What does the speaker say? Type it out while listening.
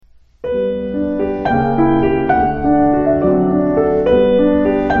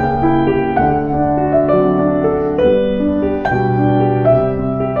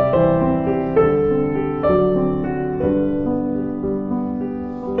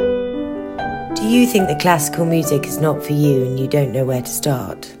Do you think that classical music is not for you and you don't know where to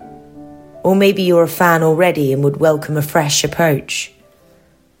start? Or maybe you're a fan already and would welcome a fresh approach.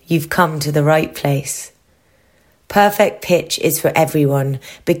 You've come to the right place. Perfect Pitch is for everyone,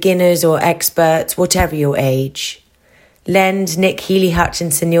 beginners or experts, whatever your age. Lend Nick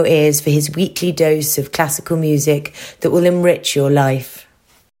Healy-Hutchinson your ears for his weekly dose of classical music that will enrich your life.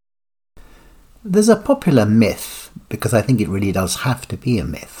 There's a popular myth, because I think it really does have to be a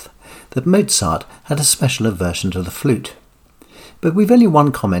myth, that Mozart had a special aversion to the flute. But we've only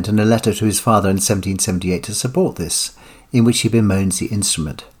one comment and a letter to his father in 1778 to support this, in which he bemoans the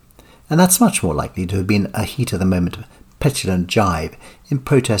instrument. And that's much more likely to have been a heat-of-the-moment petulant jibe in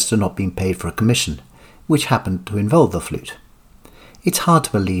protest to not being paid for a commission, which happened to involve the flute. It's hard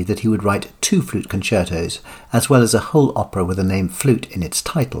to believe that he would write 2 flute concertos, as well as a whole opera with the name flute in its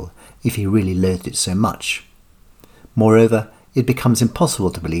title, if he really loathed it so much. Moreover, it becomes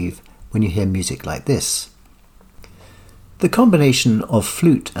impossible to believe when you hear music like this. The combination of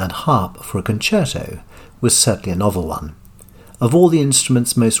flute and harp for a concerto was certainly a novel one. Of all the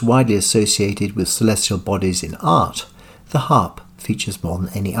instruments most widely associated with celestial bodies in art, the harp features more than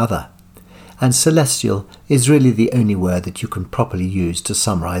any other. And celestial is really the only word that you can properly use to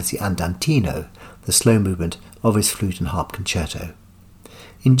summarise the andantino, the slow movement of his flute and harp concerto.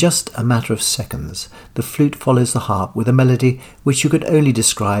 In just a matter of seconds, the flute follows the harp with a melody which you could only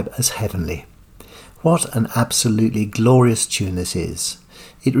describe as heavenly. What an absolutely glorious tune this is.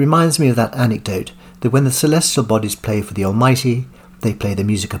 It reminds me of that anecdote that when the celestial bodies play for the Almighty, they play the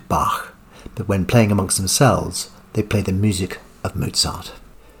music of Bach, but when playing amongst themselves, they play the music of Mozart.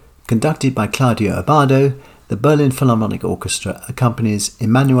 Conducted by Claudio Abbado, the Berlin Philharmonic Orchestra accompanies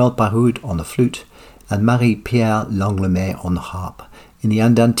Emmanuel Pahud on the flute and Marie-Pierre Langlomet on the harp, in the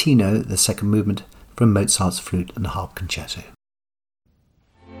Andantino, the second movement from Mozart's Flute and Harp Concerto.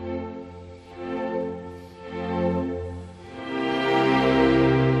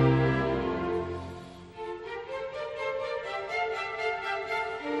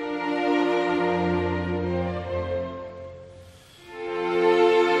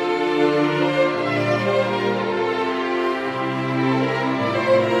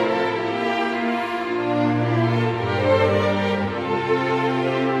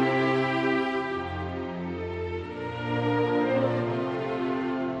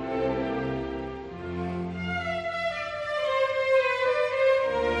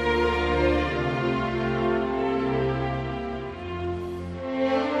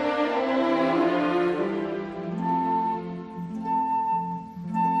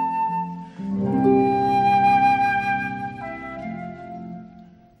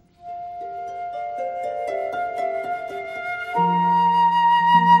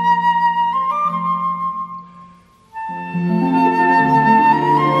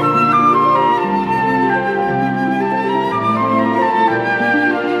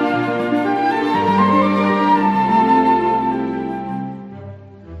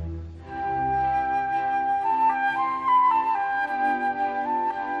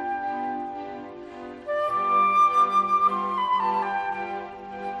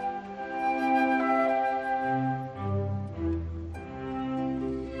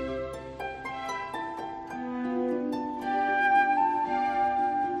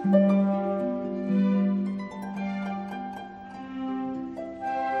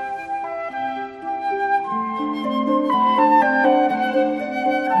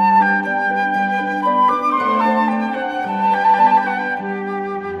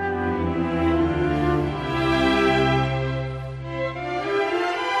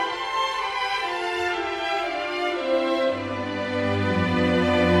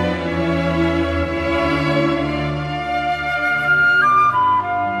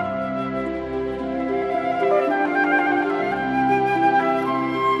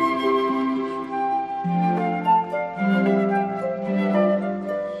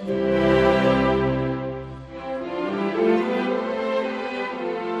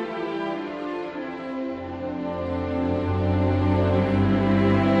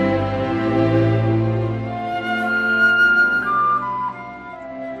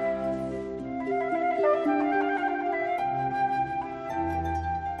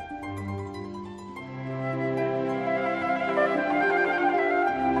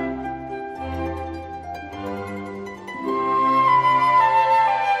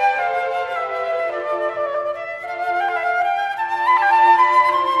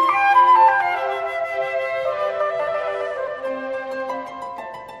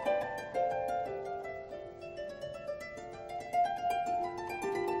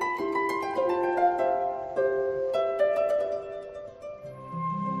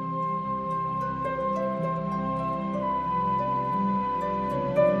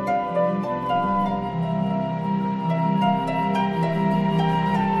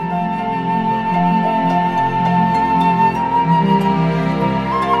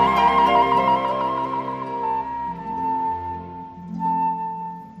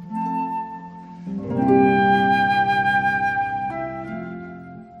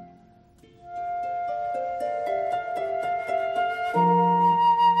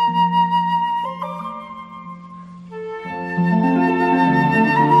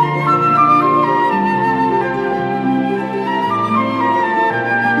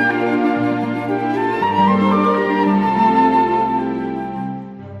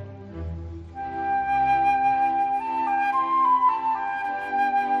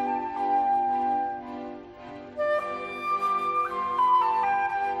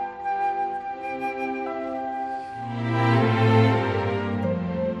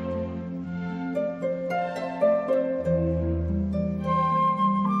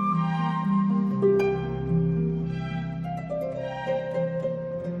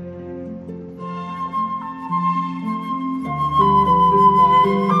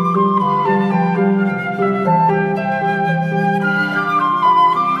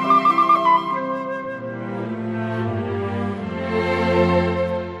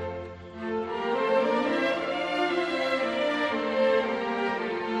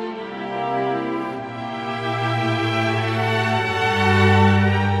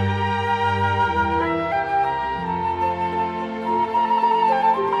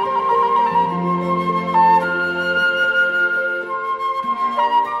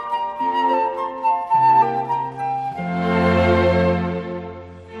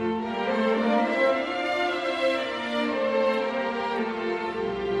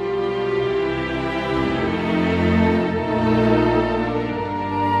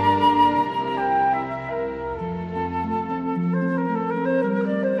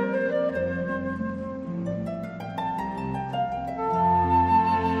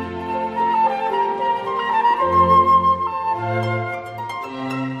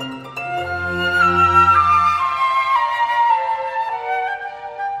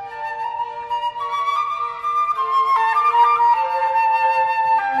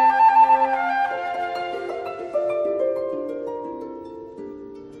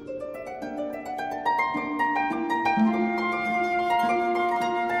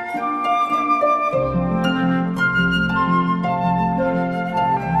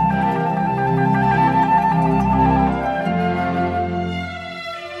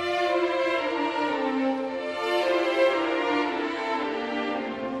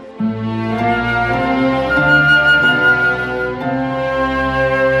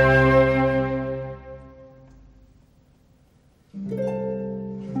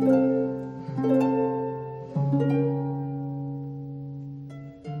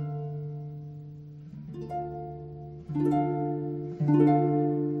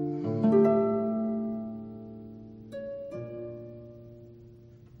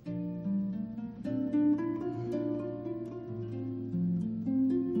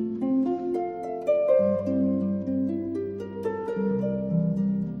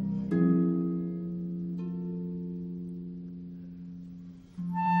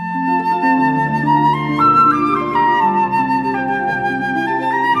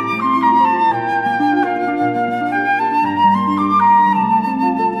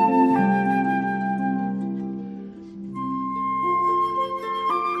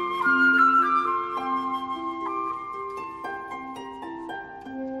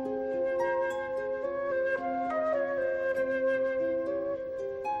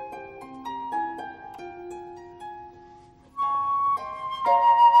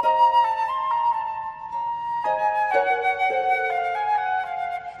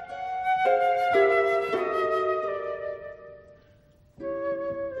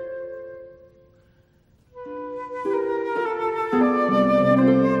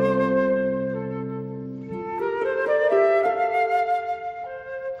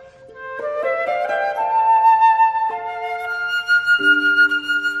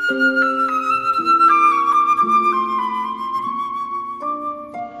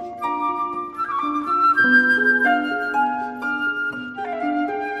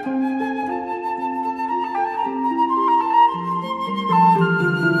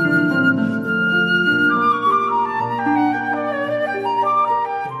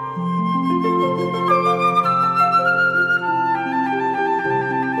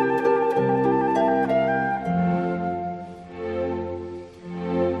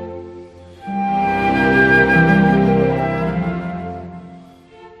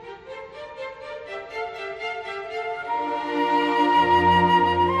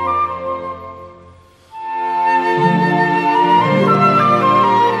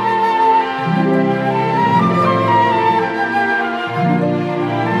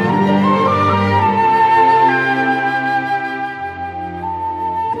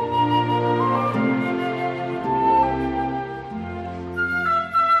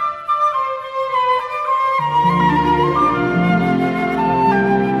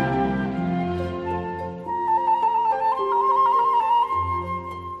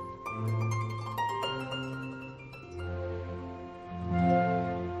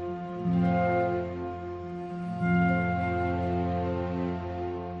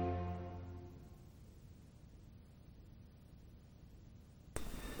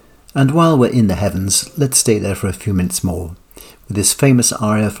 And while we're in the heavens, let's stay there for a few minutes more, with this famous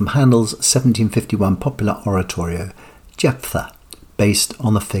aria from Handel's 1751 popular oratorio, Jephthah, based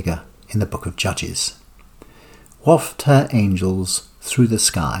on the figure in the Book of Judges. Waft her angels through the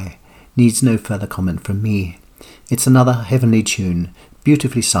sky needs no further comment from me. It's another heavenly tune,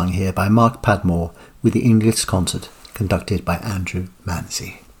 beautifully sung here by Mark Padmore with the English concert conducted by Andrew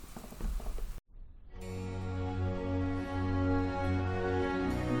Manzi.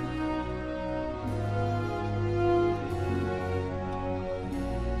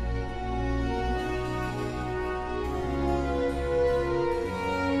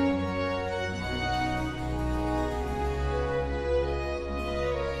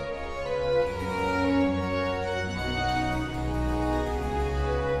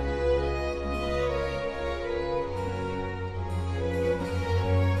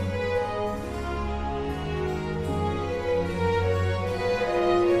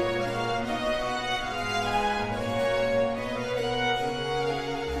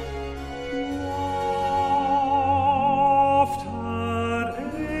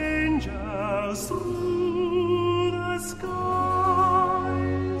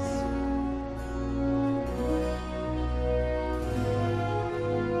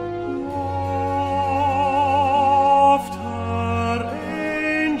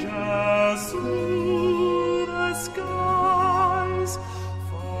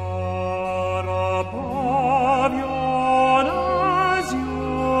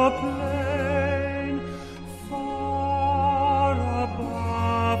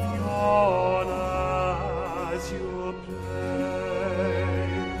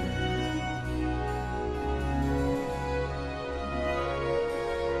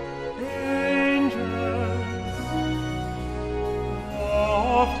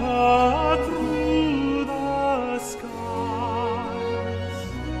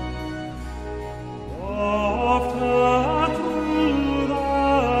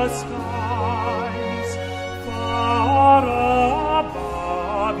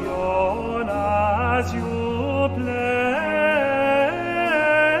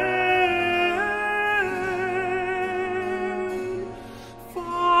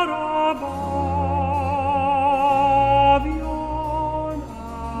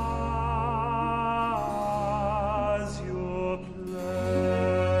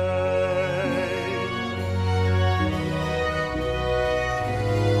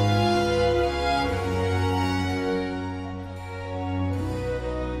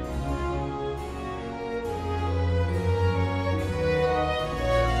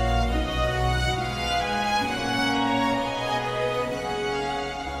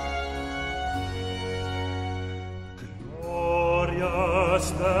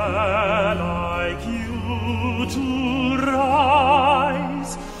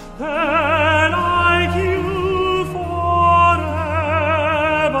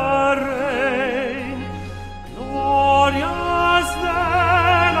 Glorious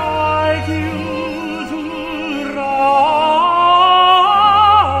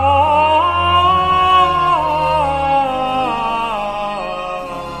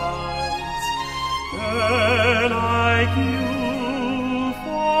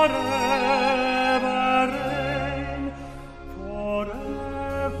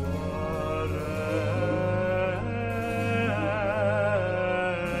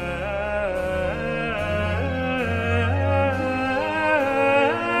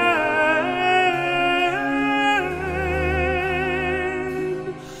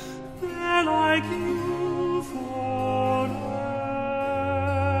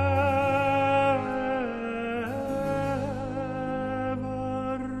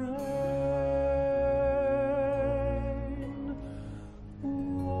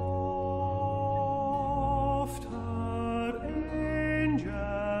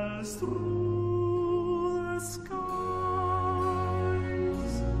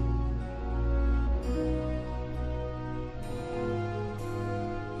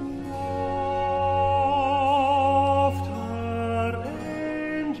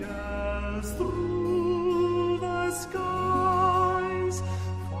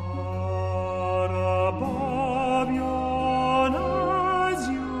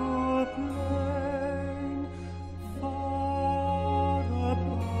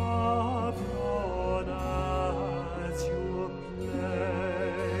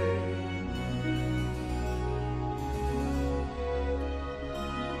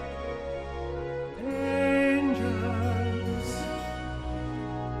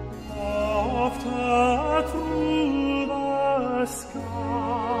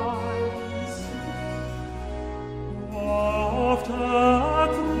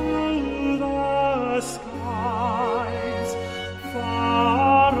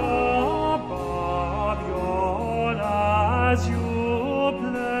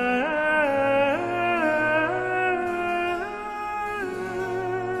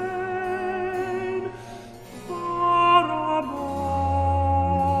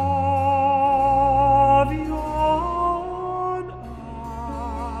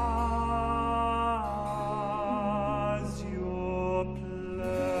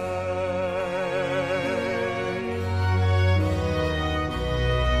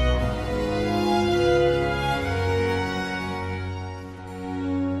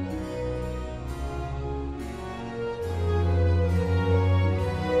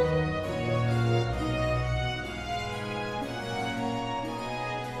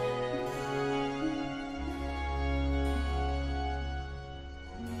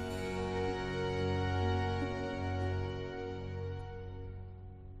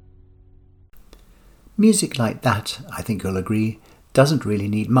Music like that, I think you'll agree, doesn't really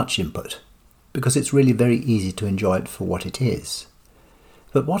need much input, because it's really very easy to enjoy it for what it is.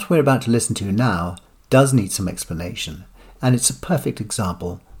 But what we're about to listen to now does need some explanation, and it's a perfect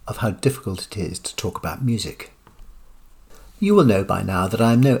example of how difficult it is to talk about music. You will know by now that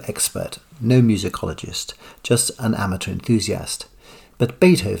I am no expert, no musicologist, just an amateur enthusiast, but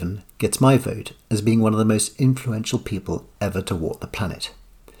Beethoven gets my vote as being one of the most influential people ever to walk the planet.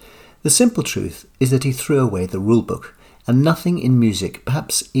 The simple truth is that he threw away the rulebook, and nothing in music,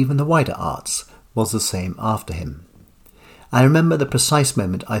 perhaps even the wider arts, was the same after him. I remember the precise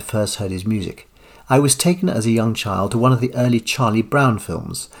moment I first heard his music. I was taken as a young child to one of the early Charlie Brown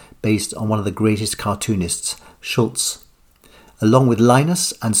films, based on one of the greatest cartoonists, Schulz. Along with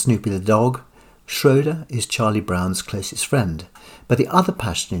Linus and Snoopy the dog, Schroeder is Charlie Brown's closest friend, but the other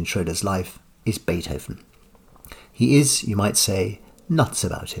passion in Schroeder's life is Beethoven. He is, you might say, nuts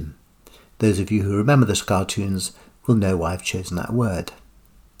about him. Those of you who remember the cartoons will know why I've chosen that word.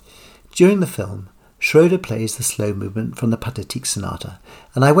 During the film, Schroeder plays the slow movement from the Pathetique Sonata,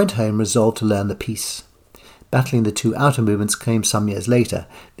 and I went home resolved to learn the piece. Battling the two outer movements came some years later.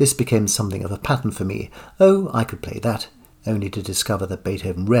 This became something of a pattern for me. Oh, I could play that, only to discover that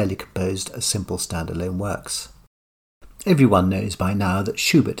Beethoven rarely composed a simple standalone works. Everyone knows by now that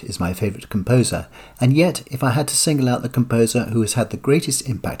Schubert is my favourite composer, and yet if I had to single out the composer who has had the greatest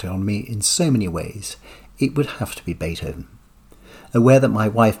impact on me in so many ways, it would have to be Beethoven. Aware that my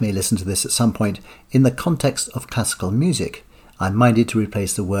wife may listen to this at some point, in the context of classical music, I'm minded to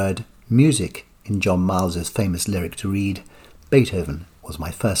replace the word music in John Miles's famous lyric to read, Beethoven was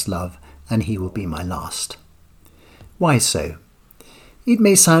my first love, and he will be my last. Why so? It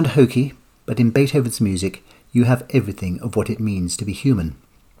may sound hokey, but in Beethoven's music, you have everything of what it means to be human.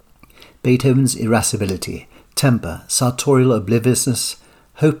 Beethoven's irascibility, temper, sartorial obliviousness,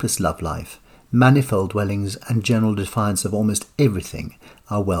 hopeless love life, manifold dwellings and general defiance of almost everything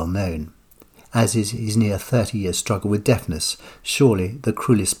are well known, as is his near 30-year struggle with deafness, surely the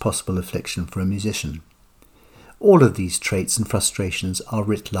cruelest possible affliction for a musician. All of these traits and frustrations are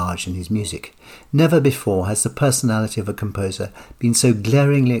writ large in his music. Never before has the personality of a composer been so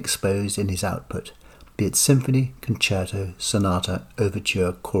glaringly exposed in his output, be it symphony, concerto, sonata,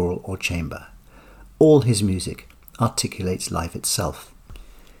 overture, choral or chamber. All his music articulates life itself.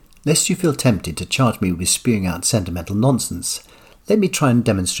 Lest you feel tempted to charge me with spewing out sentimental nonsense, let me try and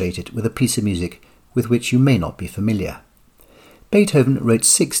demonstrate it with a piece of music with which you may not be familiar. Beethoven wrote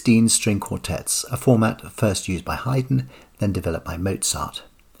 16 string quartets, a format first used by Haydn, then developed by Mozart.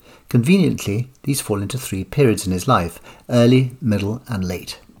 Conveniently, these fall into 3 periods in his life, early, middle and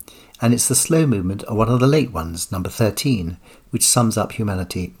late. And it's the slow movement of one of the late ones, number 13, which sums up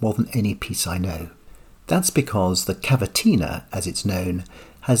humanity more than any piece I know. That's because the cavatina, as it's known,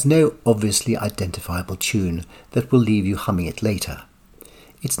 has no obviously identifiable tune that will leave you humming it later.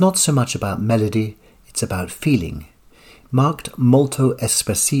 It's not so much about melody, it's about feeling. Marked molto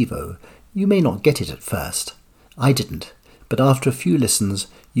espressivo, you may not get it at first. I didn't, but after a few listens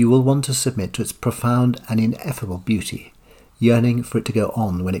you will want to submit to its profound and ineffable beauty, yearning for it to go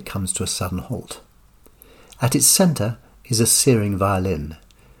on when it comes to a sudden halt. At its centre is a searing violin.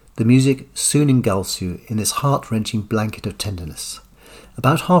 The music soon engulfs you in this heart-wrenching blanket of tenderness.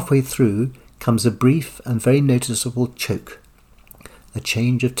 About halfway through comes a brief and very noticeable choke, a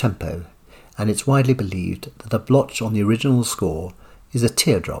change of tempo, and it's widely believed that the blotch on the original score is a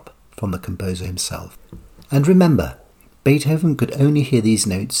teardrop from the composer himself. And remember, Beethoven could only hear these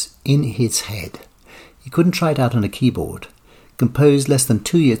notes in his head. He couldn't try it out on a keyboard. Composed less than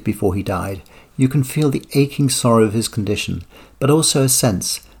 2 years before he died, you can feel the aching sorrow of his condition, but also a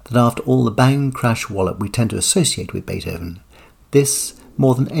sense that after all the bang, crash, wallop we tend to associate with Beethoven, this,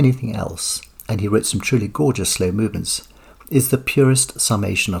 more than anything else, and he wrote some truly gorgeous slow movements, is the purest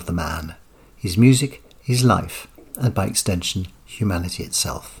summation of the man, his music, his life, and by extension, humanity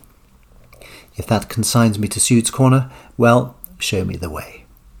itself. If that consigns me to Sude's Corner, well, show me the way.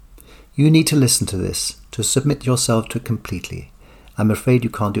 You need to listen to this, to submit yourself to it completely. I'm afraid you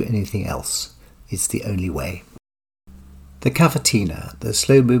can't do anything else. It's the only way. The cavatina, the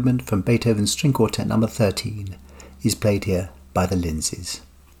slow movement from Beethoven's String Quartet number 13, is played here by the Lindsays.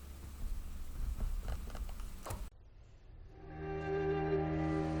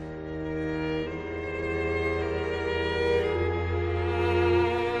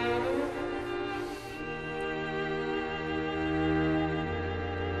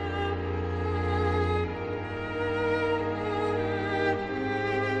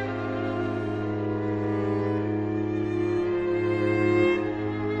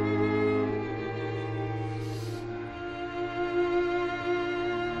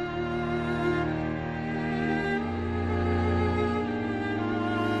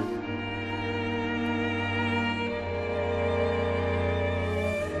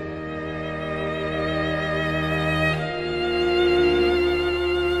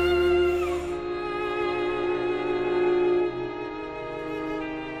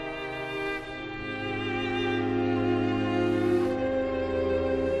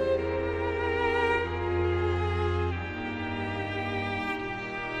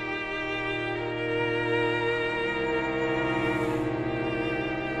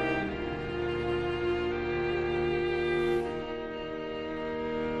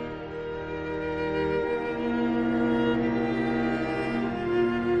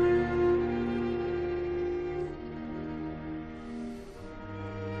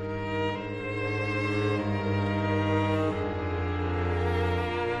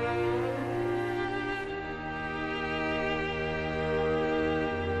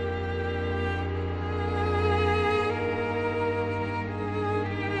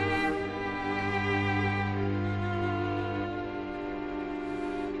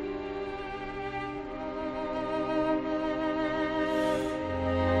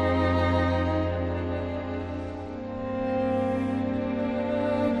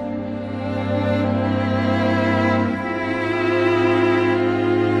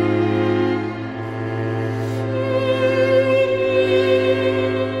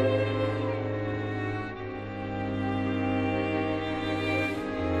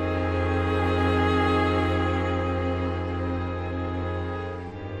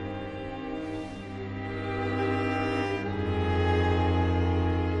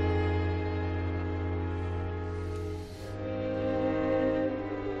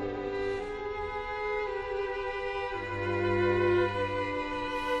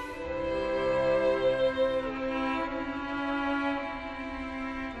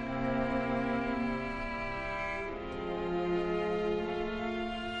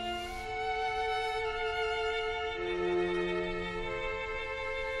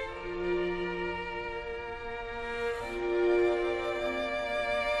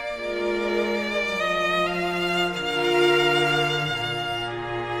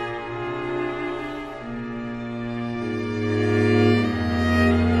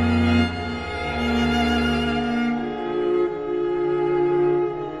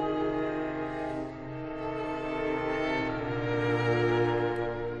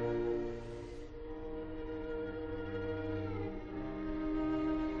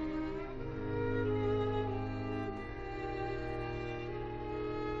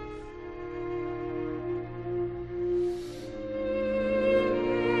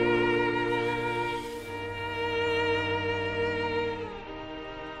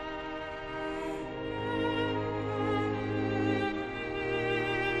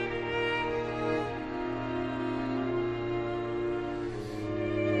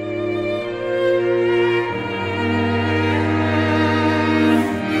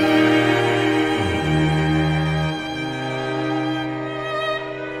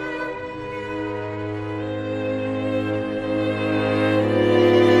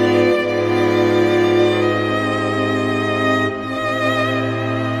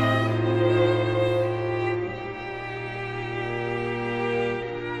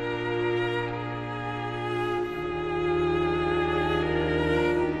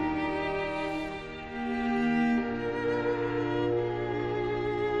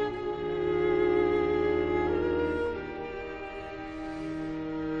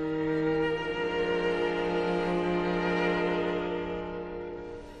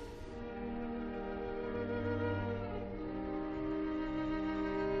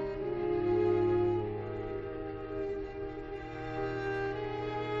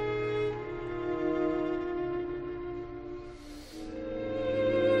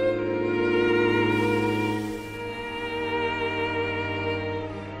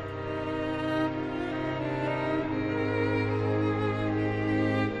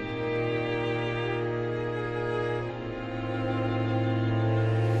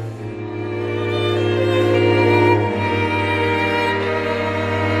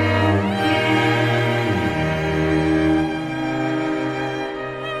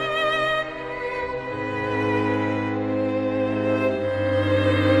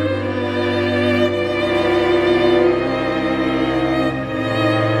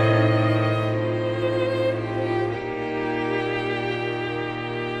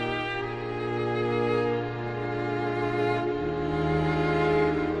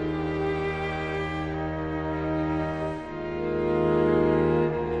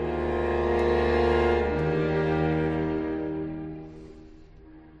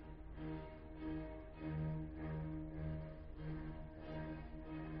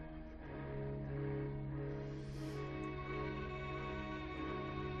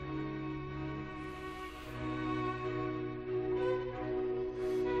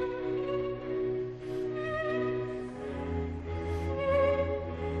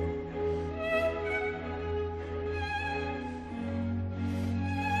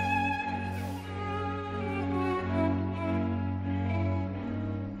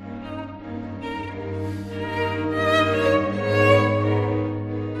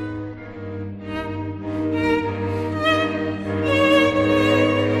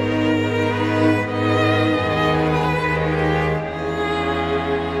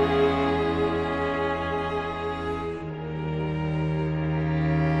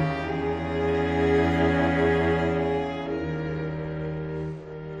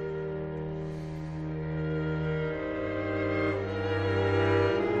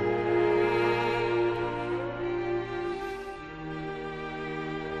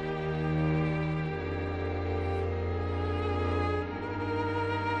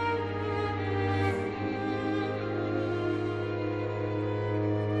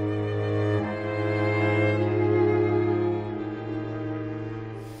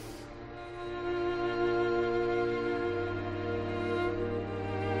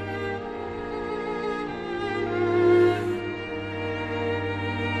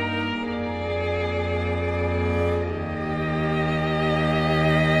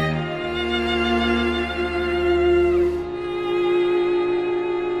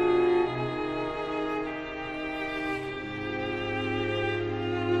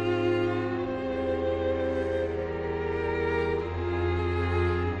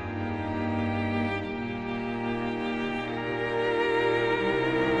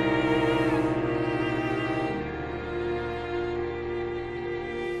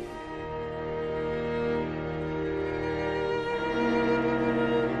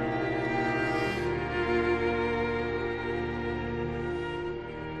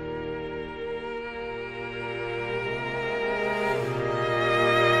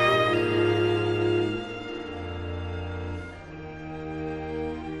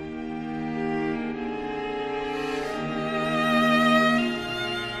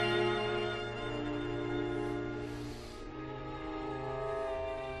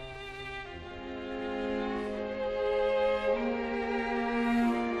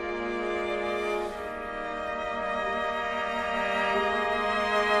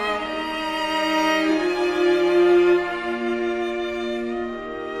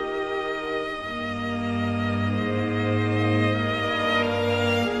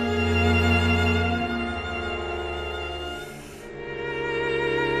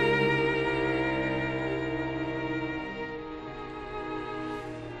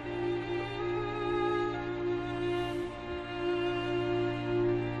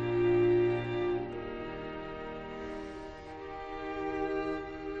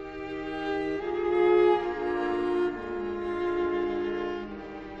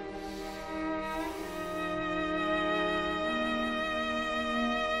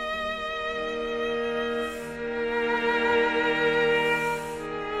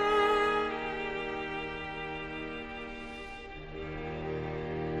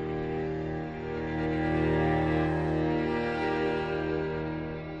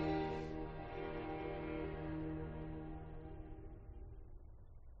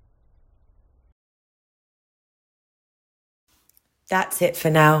 That's it for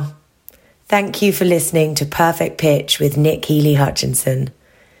now. Thank you for listening to Perfect Pitch with Nick Healy-Hutchinson.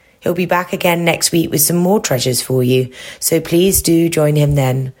 He'll be back again next week with some more treasures for you, so please do join him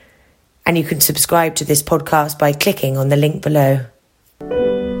then. And you can subscribe to this podcast by clicking on the link below.